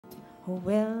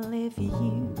Well, if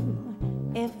you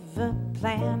ever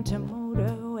plan to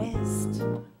motor west,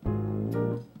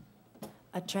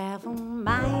 travel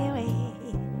my way,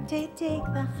 to take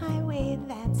the highway,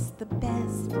 that's the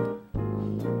best.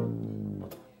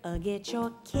 Get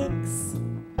your kicks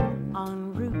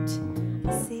on Route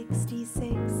 66.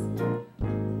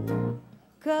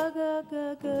 Cause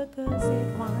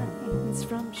it winds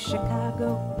from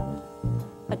Chicago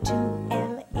to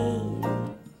LA,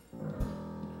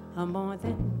 more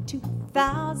than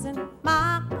 2,000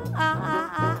 miles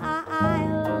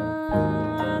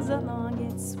along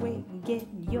its way. Get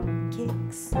your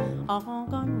kicks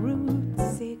on Route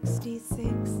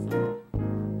 66.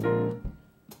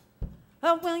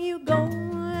 Well, you go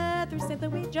through St.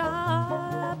 Louis,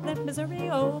 Joplin, Missouri,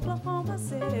 Oklahoma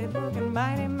City, looking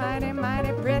mighty, mighty,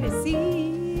 mighty pretty.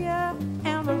 See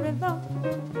Amarillo,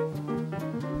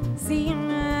 see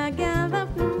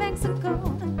Gallup, New Mexico,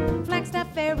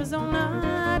 Flagstaff,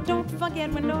 Arizona. Don't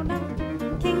forget Winona,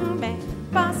 Kingman,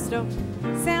 Boston,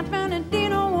 San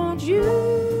Bernardino. Won't you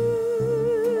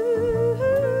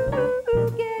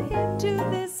get hip to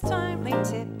this timely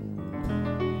tip?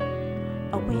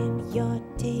 When you're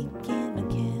taking a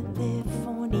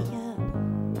California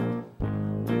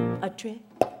a trip,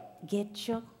 get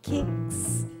your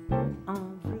kicks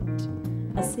on Route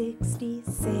 66.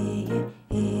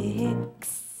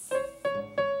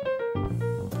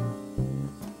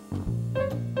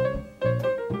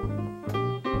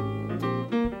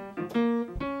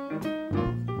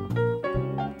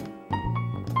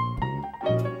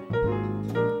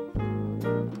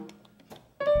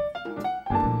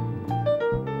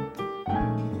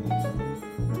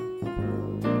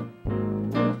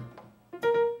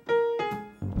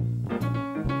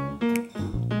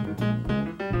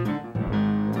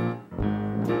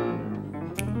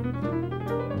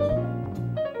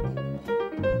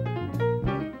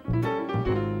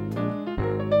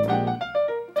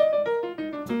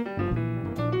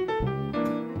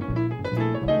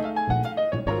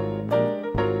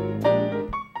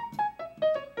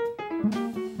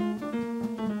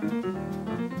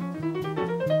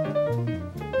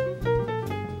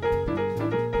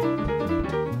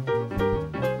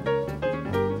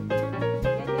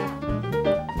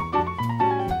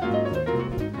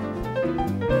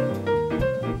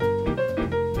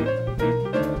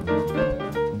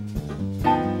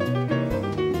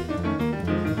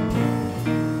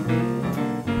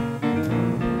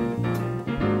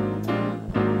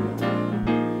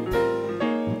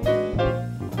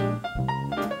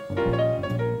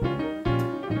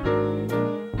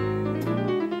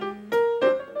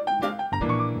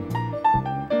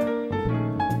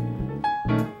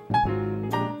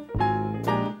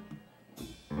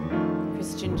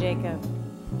 Jacob.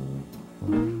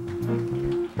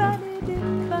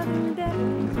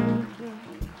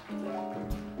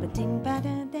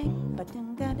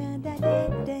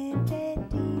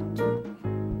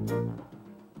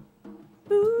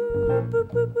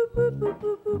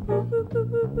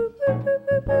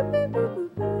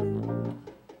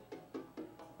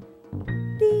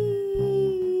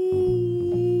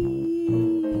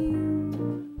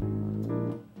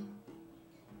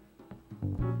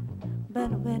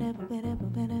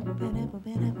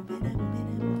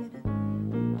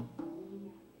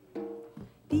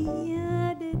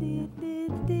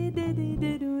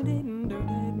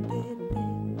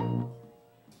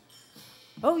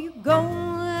 Oh, you go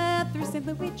through St.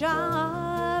 Louis,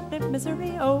 Joplin,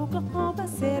 Missouri, Oklahoma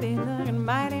City, looking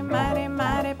mighty, mighty,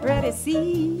 mighty pretty.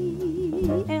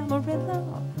 See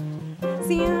Amarillo,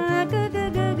 see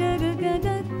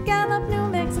Gallup, New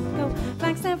Mexico,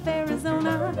 Flagstaff,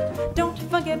 Arizona. Don't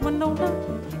forget Winona,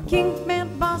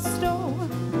 Kingman, Boston,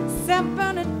 San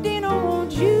Bernardino.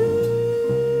 Won't you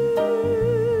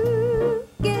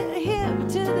get hip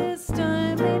to this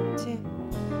timely tip?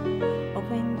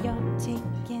 When you're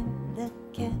taking the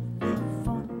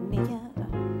California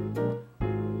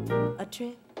a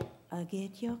trip,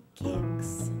 get your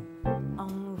kicks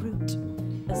on Route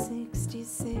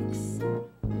 66.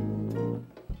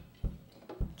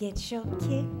 Get your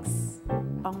kicks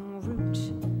on Route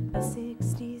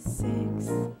 66.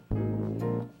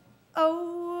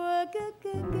 Oh, get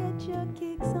your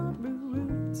kicks on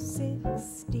Route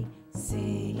 66.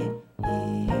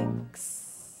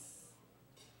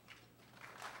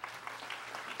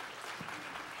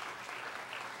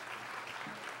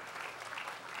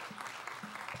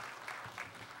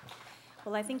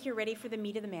 Well, I think you're ready for the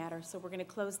meat of the matter, so we're going to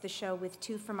close the show with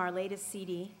two from our latest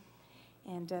CD.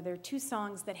 And there are two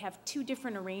songs that have two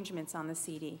different arrangements on the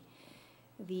CD.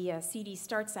 The CD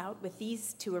starts out with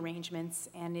these two arrangements,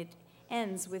 and it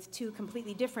ends with two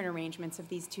completely different arrangements of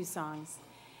these two songs.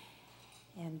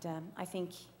 And I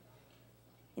think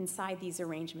inside these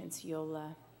arrangements, you'll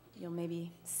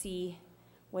maybe see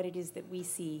what it is that we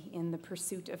see in the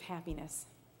pursuit of happiness.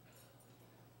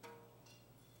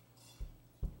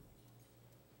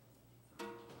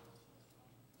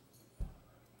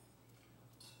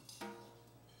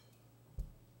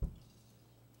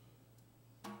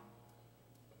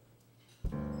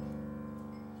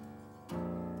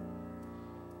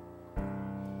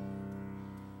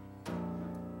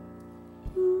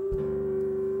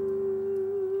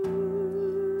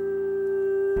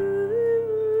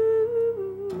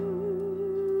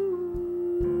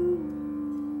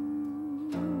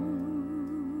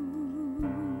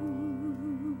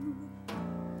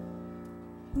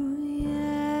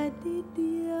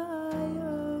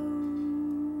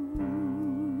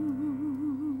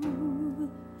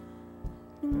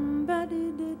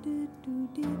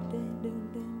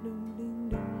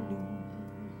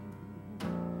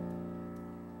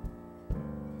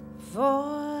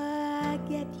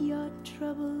 Forget your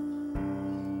troubles.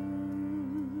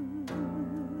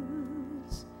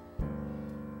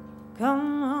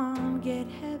 Come on, get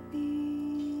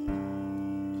happy.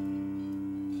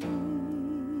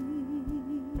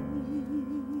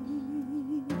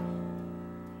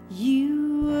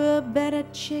 You better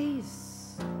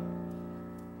chase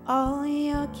all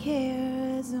your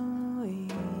cares away.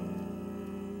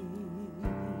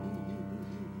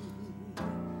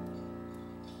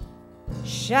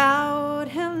 Shout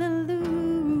hallelujah,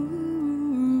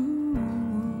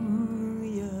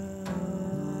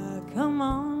 come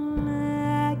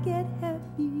on, get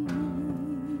happy.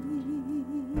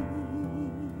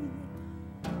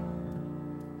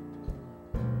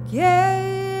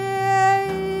 Get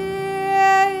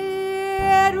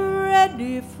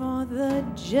ready for the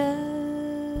judgment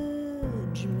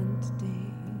day.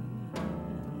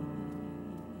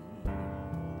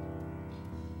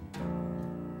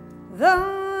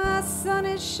 The sun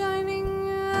is shining,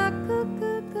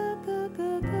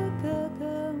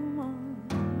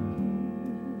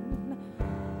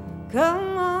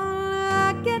 come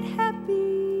on, get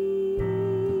happy.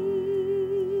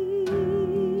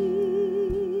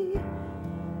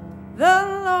 The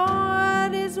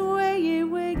Lord is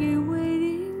waiting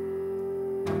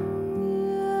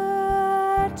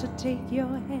to take your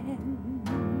hand.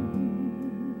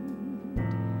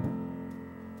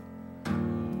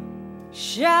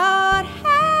 Shout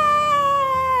hallelujah,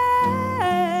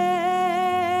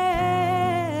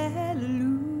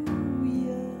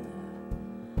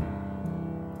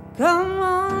 come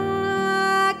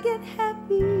on, get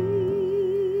happy.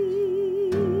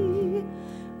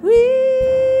 We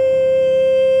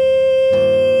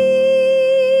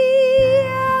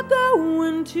are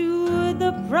going to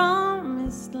the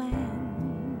promised land.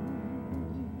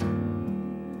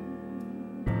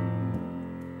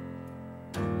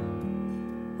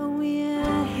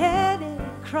 We're headed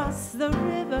across the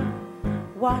river.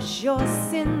 Wash your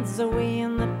sins away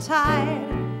in the tide.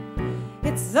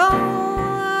 It's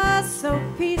all so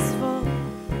peaceful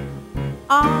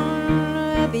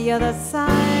on the other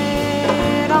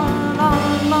side. On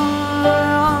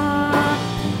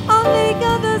the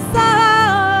other side.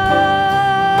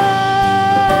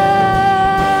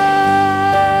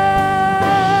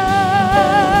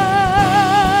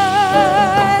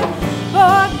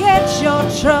 Forget your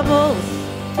troubles.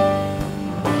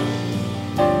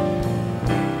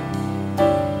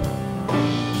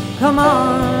 Come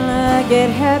on, get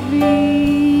happy.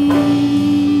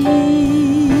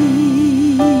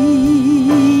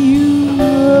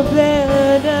 You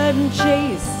better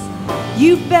chase.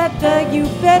 You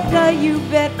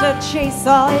better chase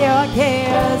all your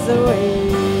cares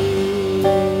away.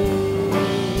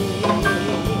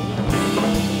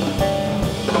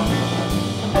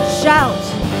 Shout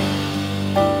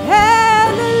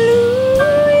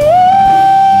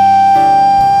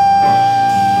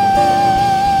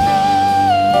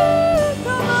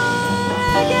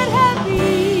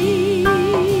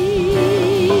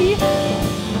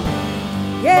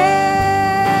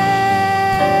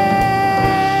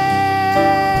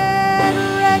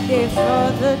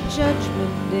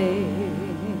Judgment Day.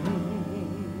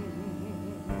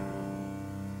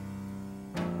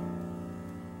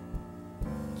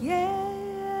 Get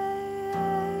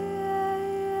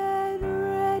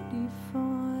ready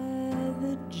for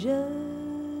the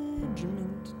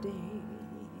Judgment Day.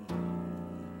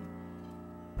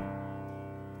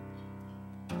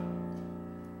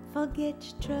 Forget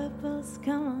your troubles,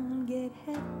 come on, get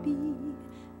happy.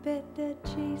 Better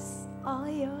chase all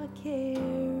your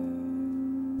cares